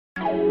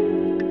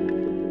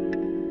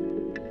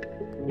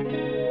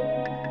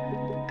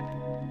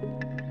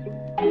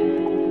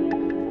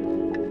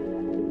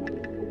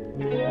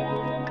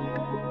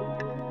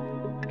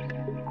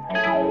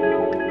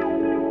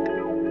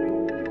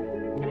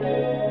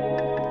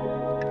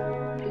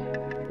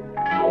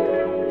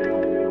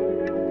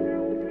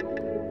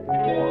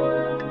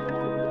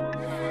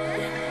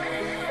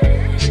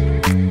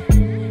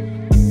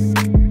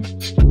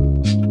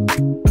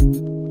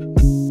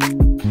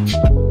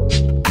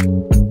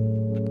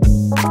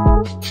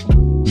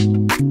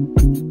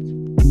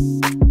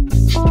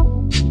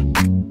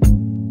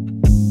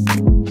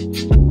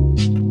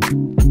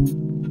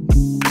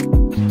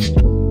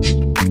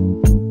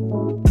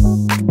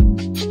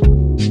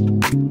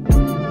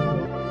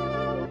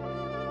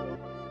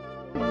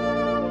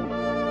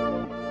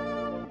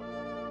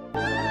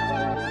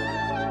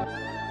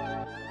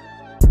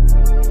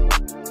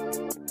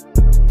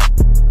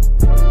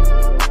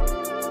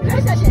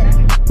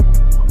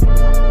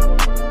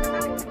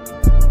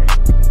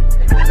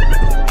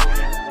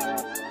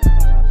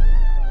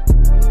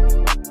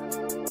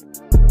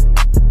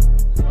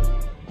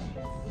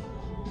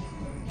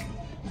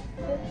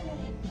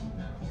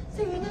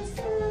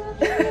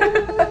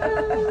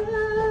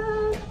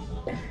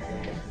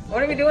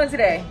What are we doing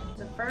today?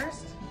 So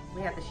first,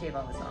 we have to shave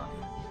all this off.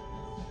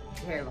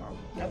 Hair long.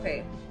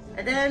 Okay.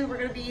 And then we're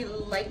gonna be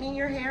lightening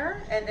your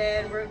hair, and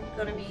then we're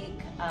gonna be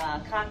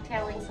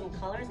cocktailing some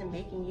colors and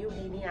making you a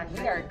neon.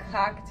 We are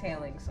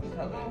cocktailing some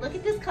colors. Look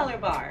at this color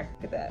bar.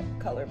 Look at that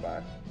color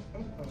bar.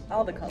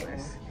 All the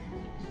colors.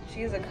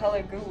 She is a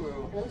color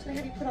guru. I'm just gonna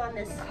have you put on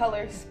this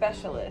color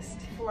specialist.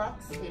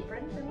 Flux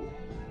apron for me.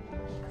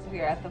 So we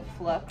are at the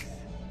Flux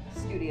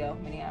Studio,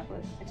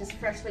 Minneapolis. I just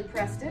freshly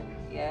pressed it.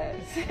 Yes.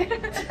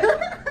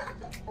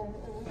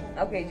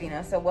 Okay,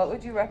 Gina, so what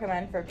would you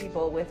recommend for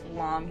people with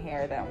long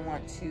hair that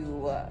want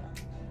to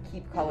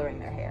keep coloring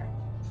their hair?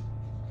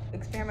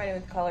 Experimenting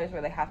with colors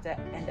where they have to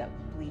end up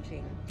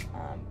bleaching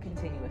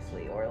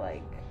continuously, or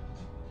like,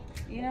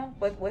 you know,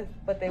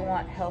 but they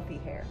want healthy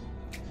hair.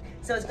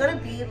 So it's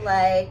gonna be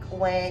like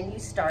when you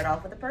start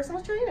off with a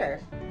personal trainer.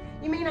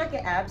 You may not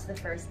get abs the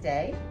first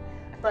day,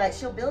 but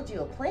she'll build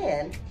you a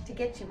plan to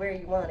get you where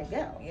you want to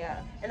go.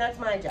 Yeah. And that's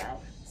my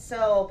job.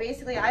 So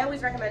basically, I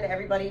always recommend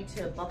everybody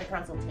to book a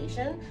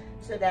consultation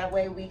so that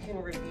way we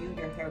can review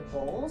your hair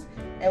goals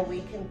and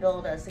we can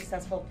build a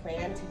successful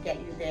plan to get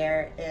you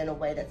there in a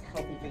way that's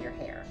healthy for your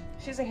hair.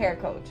 She's a hair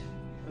coach.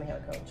 I'm a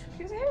hair coach.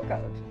 She's a hair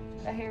coach.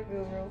 A hair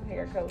guru,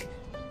 hair coach.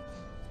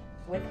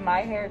 With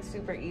my hair, it's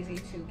super easy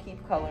to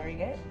keep coloring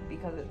it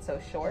because it's so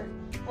short.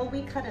 Well,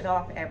 we cut it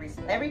off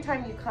every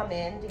time you come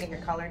in to get your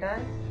color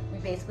done. We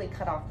basically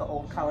cut off the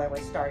old color and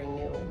we're starting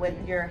new.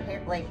 With your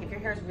hair, like if your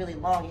hair is really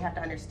long, you have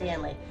to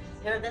understand, like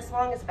hair this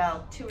long is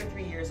about 2 or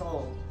 3 years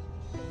old,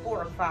 4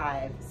 or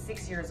 5,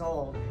 6 years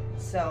old.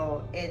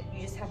 So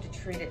you just have to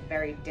treat it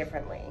very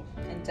differently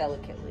and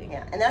delicately.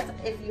 Yeah, and that's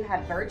if you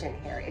have virgin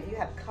hair. If you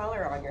have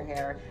color on your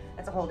hair,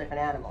 that's a whole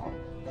different animal.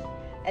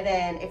 And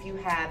then if you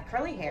have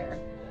curly hair,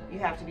 you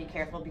have to be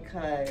careful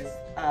because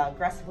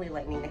aggressively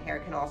lightening the hair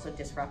can also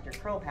disrupt your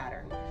curl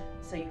pattern.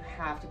 So you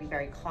have to be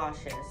very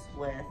cautious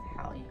with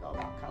how you go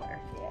about color.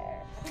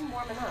 Yeah, I'm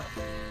warming up.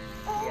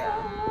 Yeah.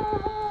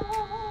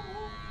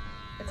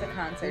 It's a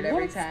concert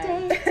every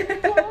time. There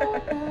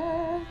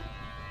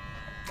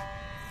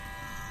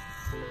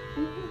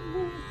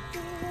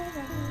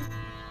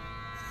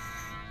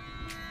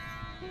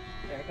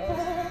it goes.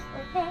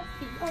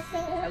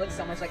 I look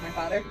so much like my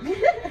father.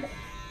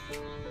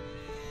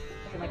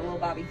 Looking like a little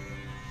Bobby.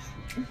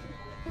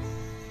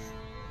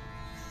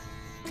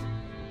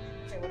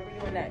 Okay, what are we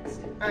doing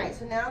next? All right,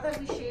 so now that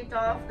we shaved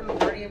off the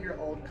majority of your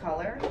old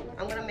color,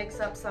 I'm gonna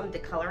mix up some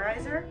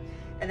decolorizer,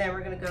 and then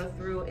we're gonna go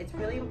through, it's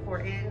really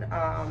important,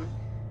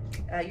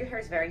 your hair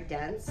is very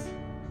dense,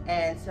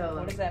 and so...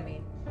 What does that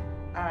mean?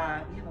 You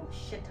have a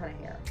shit ton of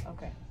hair.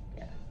 Okay.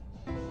 Yeah.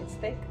 It's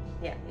thick?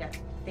 Yeah,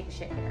 thick as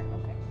shit hair.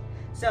 Okay.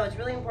 So it's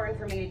really important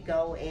for me to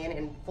go in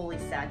and fully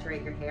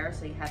saturate your hair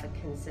so you have a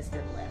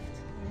consistent lift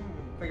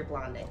for your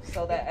blonding.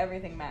 So that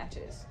everything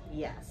matches.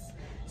 Yes.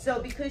 So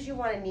because you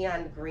want a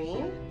neon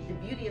green, the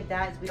beauty of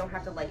that is we don't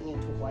have to lighten you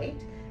to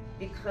white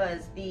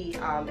because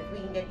if we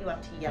can get you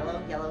up to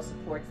yellow, yellow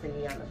supports the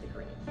neon of the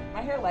green.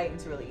 My hair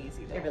lightens really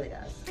easy though. It really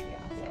does.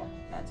 Yeah, so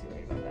not too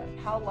worried about that.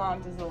 How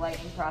long does the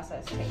lightening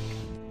process take?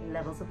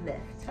 Levels of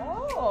lift.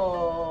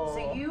 Oh.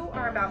 So you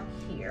are about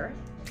here,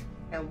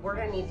 and we're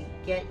gonna need to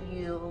get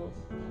you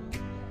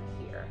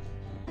here.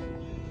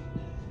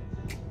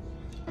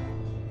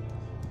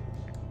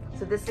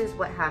 So this is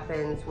what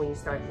happens when you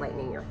start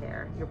lightening your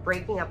hair. You're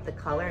breaking up the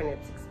color and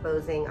it's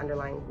exposing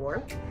underlying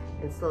warmth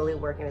and slowly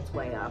working its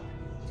way up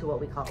to what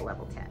we call a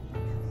level 10.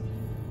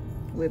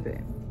 Whip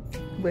it,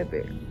 whip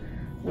it,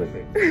 whip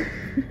it.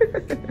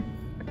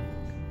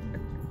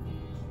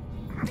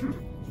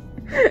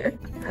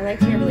 I like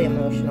to get really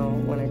emotional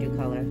when I do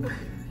color.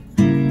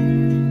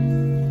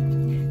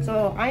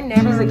 So I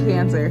never... She's a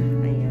Cancer.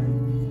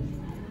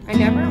 I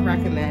never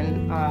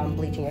recommend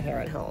bleaching your hair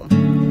at home.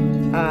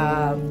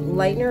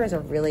 Lightener is a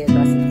really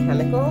aggressive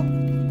chemical,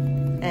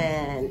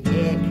 and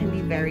it can be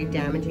very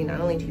damaging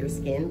not only to your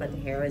skin but the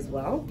hair as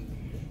well.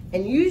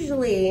 And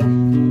usually,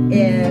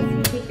 if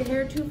you take the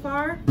hair too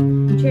far,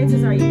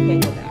 chances are you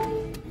can't go back.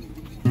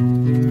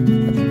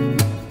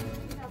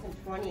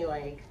 2020,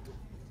 like,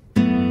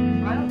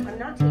 I'm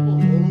not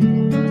taking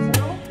anything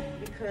personal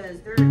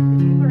because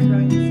people are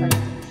going through such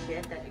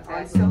shit that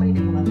on so many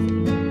different levels that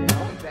you don't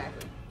know.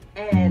 Exactly.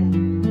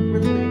 And we're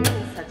living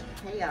in such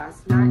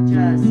chaos, not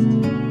just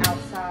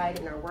outside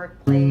in our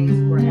workplace,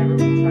 wherever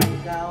we try to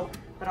go,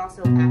 but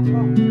also at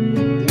home. We're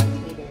being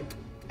dictated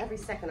every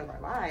second of our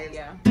lives.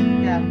 Yeah.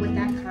 That with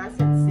that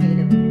constant state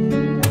of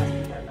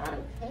people are not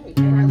okay.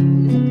 People are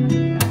losing touch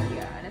with that.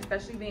 Yeah, and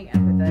especially being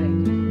empathetic,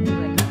 we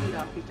like feed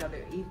off each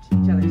other's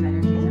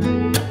energies and other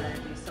people's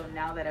energies. So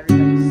now that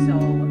everybody's so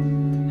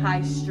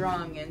high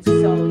strung and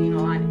so, you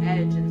know, on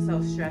edge and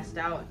so stressed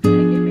out, like,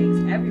 it makes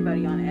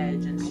everybody on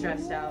edge and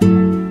stressed out.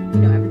 And,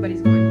 you know,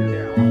 everybody's going through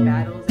their own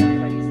battles.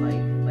 Everybody's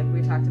like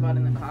we talked about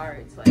in the car,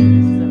 it's like this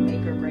is a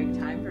make or break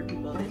time for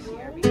people this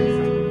year because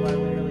some people are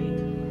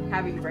literally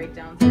having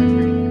breakdowns that are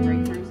turning into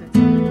breakthroughs, and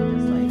some people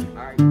just like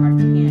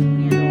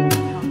can't handle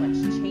how much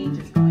change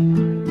is going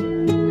on.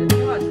 The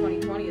thing about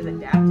 2020 is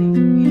adapting,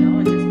 you know,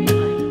 and just being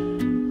like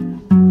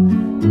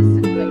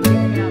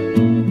figuring out.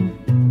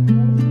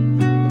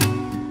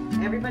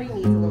 Everybody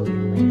needs a little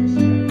leeway this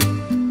year.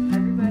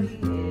 Everybody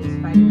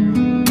is fighting their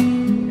own,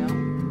 you know.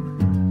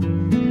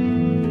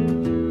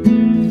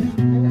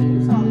 And then you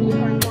saw me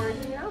during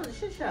quarantine, I was a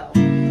shit show.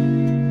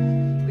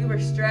 We were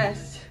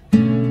stressed.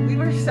 We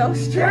were so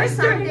stressed.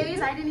 There were some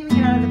days I didn't even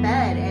get out of the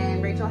bed,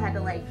 and Rachel had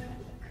to like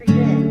creep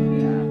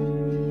in.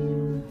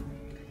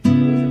 Yeah.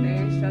 It was a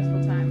very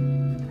stressful time.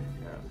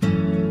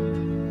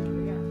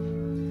 Yeah.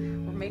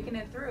 We're making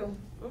it through.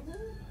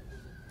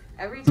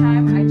 Every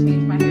time I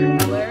change my hair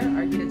color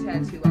or get a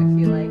tattoo, I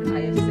feel like I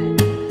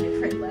ascend a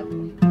different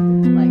level.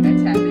 Like I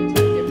tap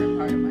into a different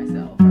part of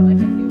myself, or like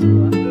a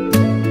new,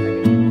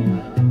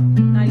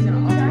 not even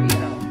an alter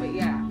ego, but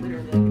yeah,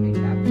 literally like a new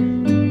chapter.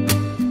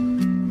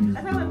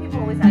 That's why when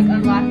people always Like ask me,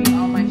 unlocking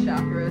all my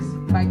chakras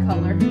by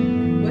color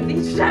with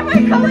each time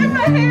I color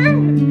my hair.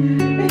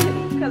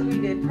 Because we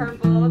did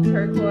purple,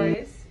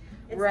 turquoise,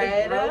 it's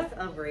red. the growth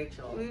of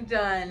Rachel. We've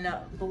done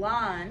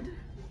blonde.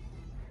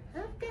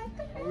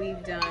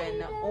 We've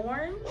done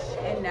orange,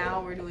 and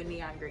now we're doing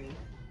neon green.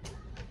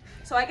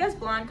 So I guess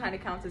blonde kind of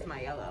counts as my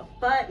yellow.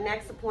 But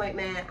next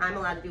appointment, I'm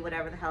allowed to do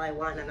whatever the hell I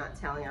want, and I'm not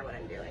telling her what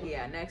I'm doing.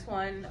 Yeah, next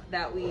one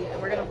that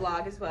we're gonna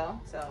vlog as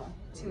well, so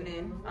tune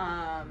in.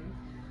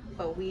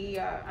 But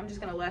I'm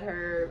just gonna let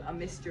her a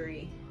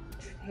mystery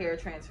hair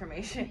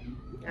transformation.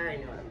 I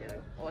already know what I'm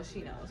doing. Well, she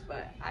knows,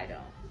 but I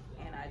don't,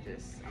 and I'm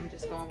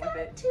just going with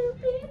it. To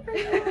be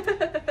real.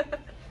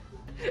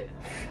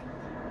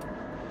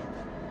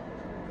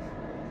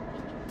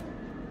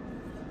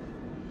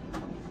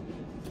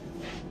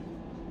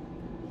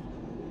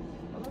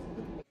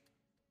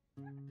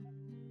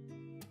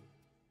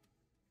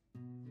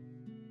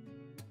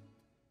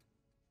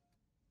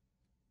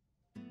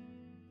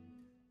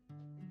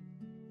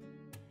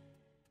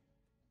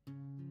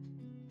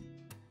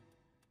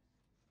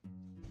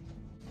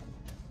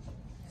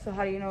 So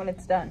how do you know when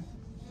it's done?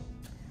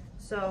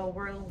 So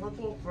we're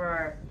looking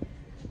for,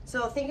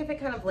 so think of it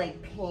kind of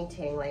like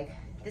painting, like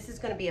this is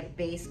going to be a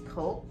base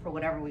coat for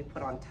whatever we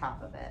put on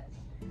top of it.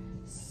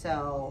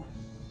 So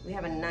we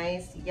have a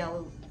nice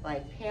yellow,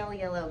 like pale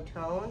yellow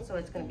tone, so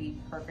it's going to be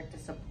perfect to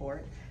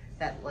support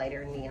that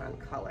lighter neon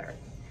color.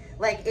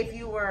 Like if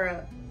you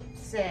were,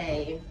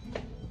 say,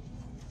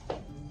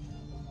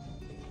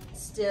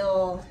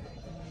 still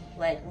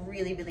like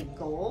really, really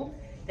gold,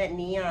 that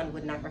neon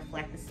would not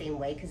reflect the same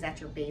way because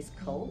that's your base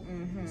coat,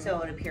 so it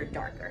would appear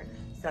darker.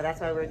 So that's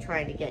why we're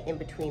trying to get in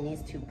between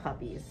these two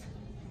puppies.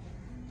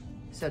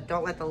 So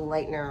don't let the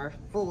lightener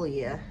fool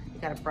you. You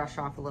gotta brush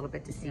off a little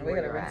bit to see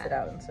where you're rinse at. it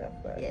out and stuff,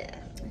 but Yeah.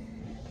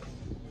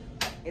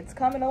 it's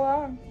coming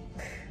along.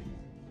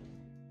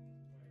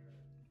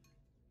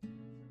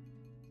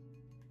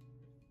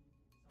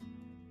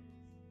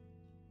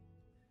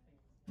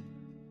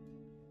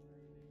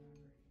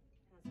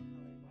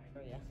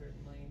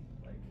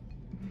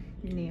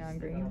 Neon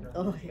green.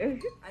 Oh. I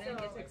didn't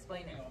get to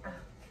explain it.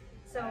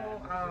 So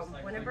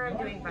whenever I'm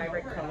doing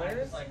vibrant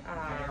colors,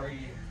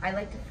 I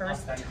like to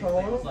first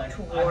tone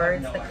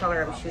towards the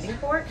color I'm shooting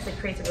for because it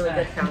creates a really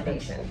good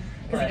foundation.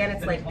 Because again,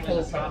 it's like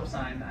painting.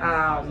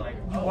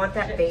 You want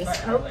that base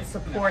coat to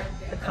support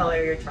the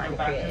color you're trying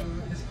to create.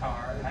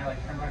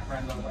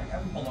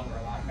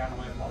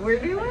 We're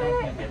doing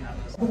it.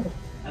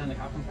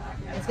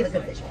 Let's get a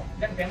good visual.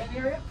 That's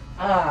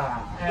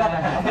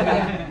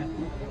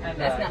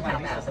not how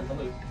bad.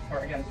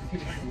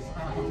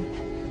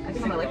 I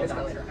think I might like this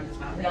color.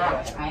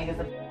 Yeah, I guess.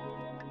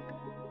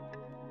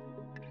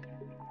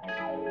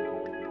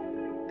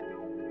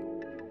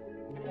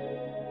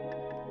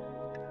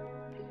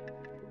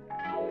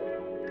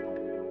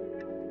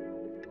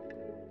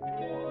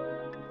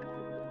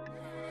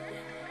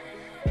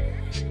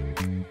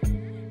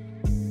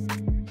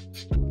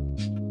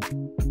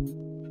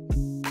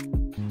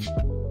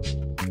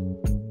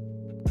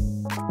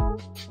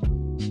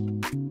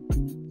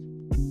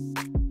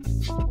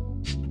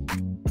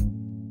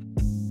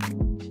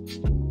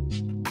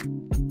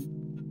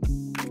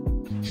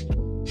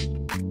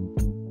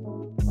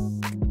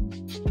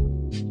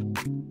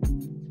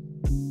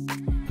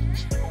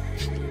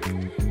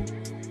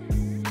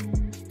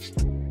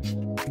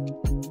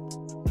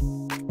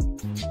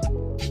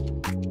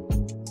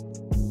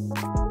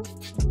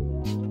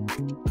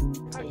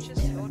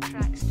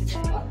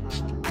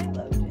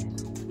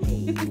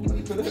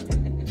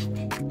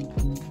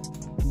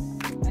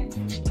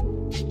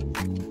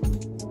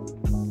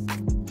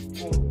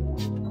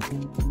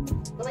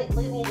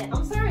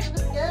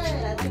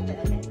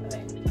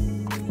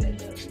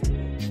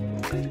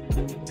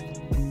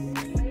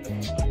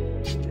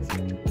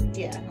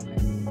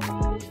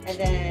 Yeah. And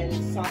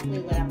then softly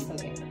let out some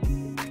air.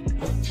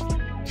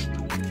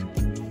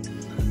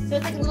 So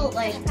it's like a little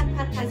like.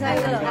 It's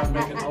like a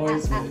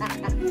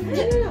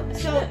little.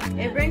 So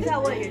It brings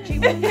out what your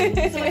cheek. So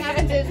what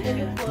happens is when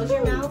you close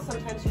your mouth,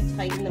 sometimes you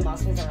tighten the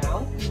muscles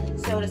around.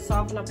 So to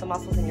soften up the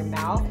muscles in your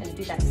mouth and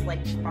do that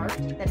slight part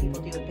that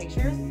people do in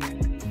pictures,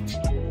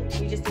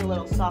 you just do a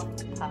little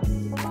soft puff.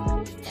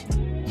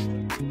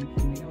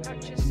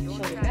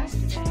 Shoulder back.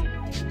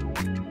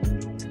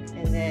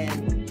 And then,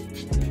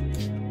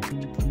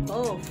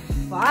 Oh,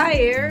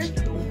 fire!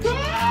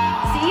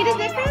 see the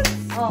difference?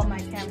 Oh, my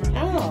camera.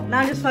 Oh. Now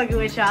I'm just fucking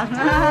with y'all.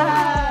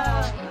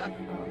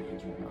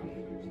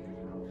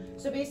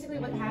 So basically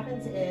what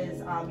happens is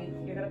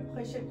you're going to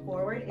push it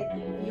forward. It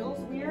feels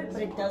weird,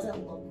 but it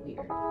doesn't look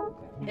weird.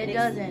 It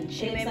doesn't.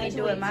 She made me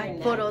do it. My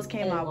photos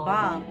came out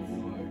bomb.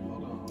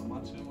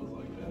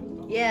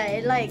 Yeah,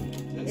 it like,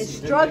 it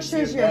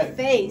structures your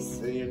face.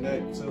 And your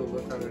neck too.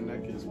 Look how her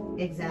neck is.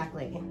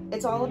 Exactly.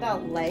 It's all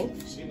about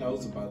length. She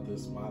knows about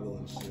this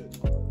modeling shit.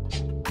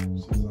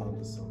 She's on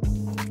to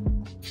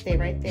something. Stay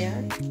right there.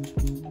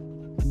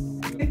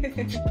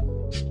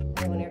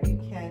 And whenever you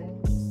can.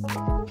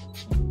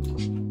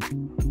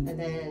 And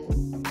then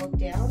look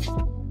down.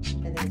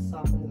 And then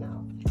soften the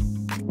mouth.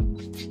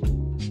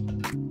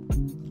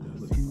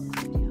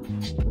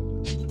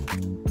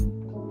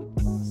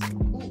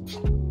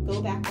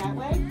 Go back that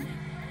way.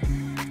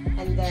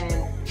 And then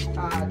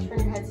turn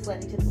your head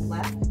slightly to the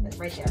left.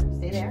 Right there.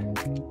 Stay there.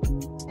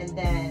 And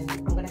then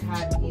I'm going to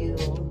have you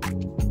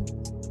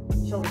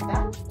shoulders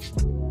back.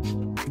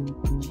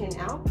 Chin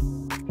out.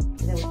 And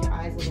then with your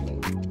eyes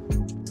looking.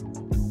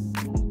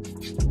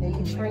 Then you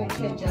can turn your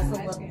chin just a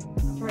little.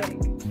 Turn.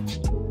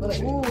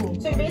 Ooh.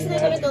 So you're basically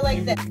going to go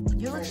like this.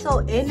 You look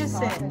so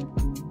innocent.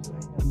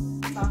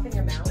 Soften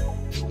your mouth.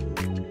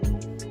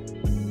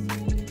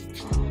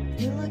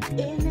 You look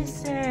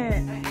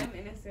innocent. I am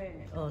innocent.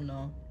 Oh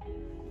no.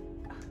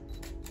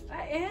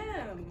 I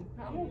am.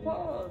 I'm a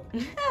pug.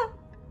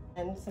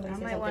 And somebody I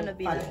say might want to something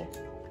be funny. like,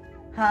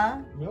 huh?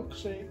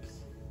 Milkshakes.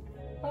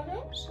 That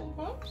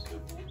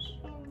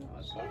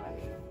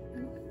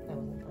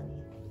wasn't funny.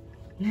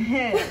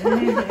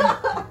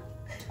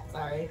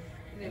 Sorry.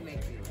 It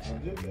makes me I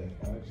laugh. did that.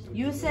 I actually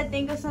You did said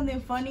think of something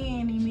funny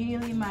and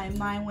immediately my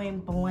mind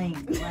went blank.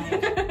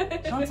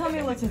 Like, don't tell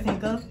me what to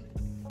think of.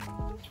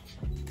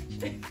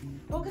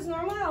 Well, because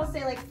normally I'll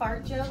say like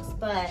fart jokes,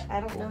 but I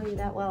don't know you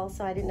that well,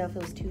 so I didn't know if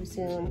it was too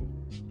soon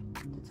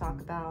to talk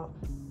about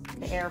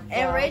the airflow.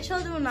 And Rachel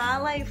do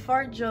not like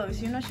fart jokes.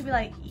 You know, she'd be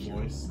like, ew.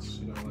 Moist.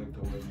 She don't like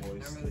the word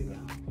moist.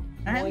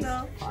 I Moist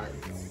know.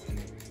 farts.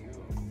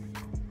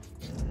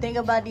 Think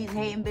about these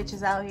hating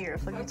bitches out here.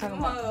 What you talking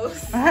about?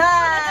 Hoes.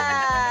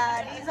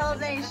 Ah, these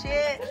hoes ain't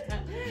shit.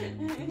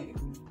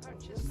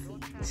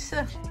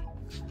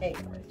 Hey,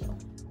 Rachel.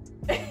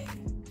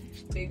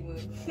 Big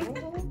move.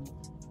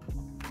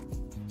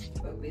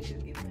 But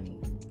bitches get money.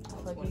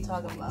 What you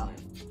talking about?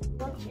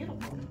 Look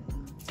beautiful.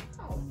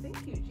 Oh, thank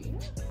you, Gina.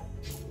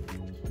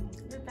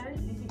 You're very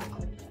easy to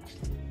look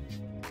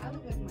at. I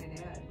look like my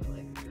dad, but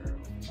like a girl.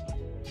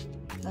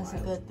 That's a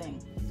good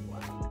thing.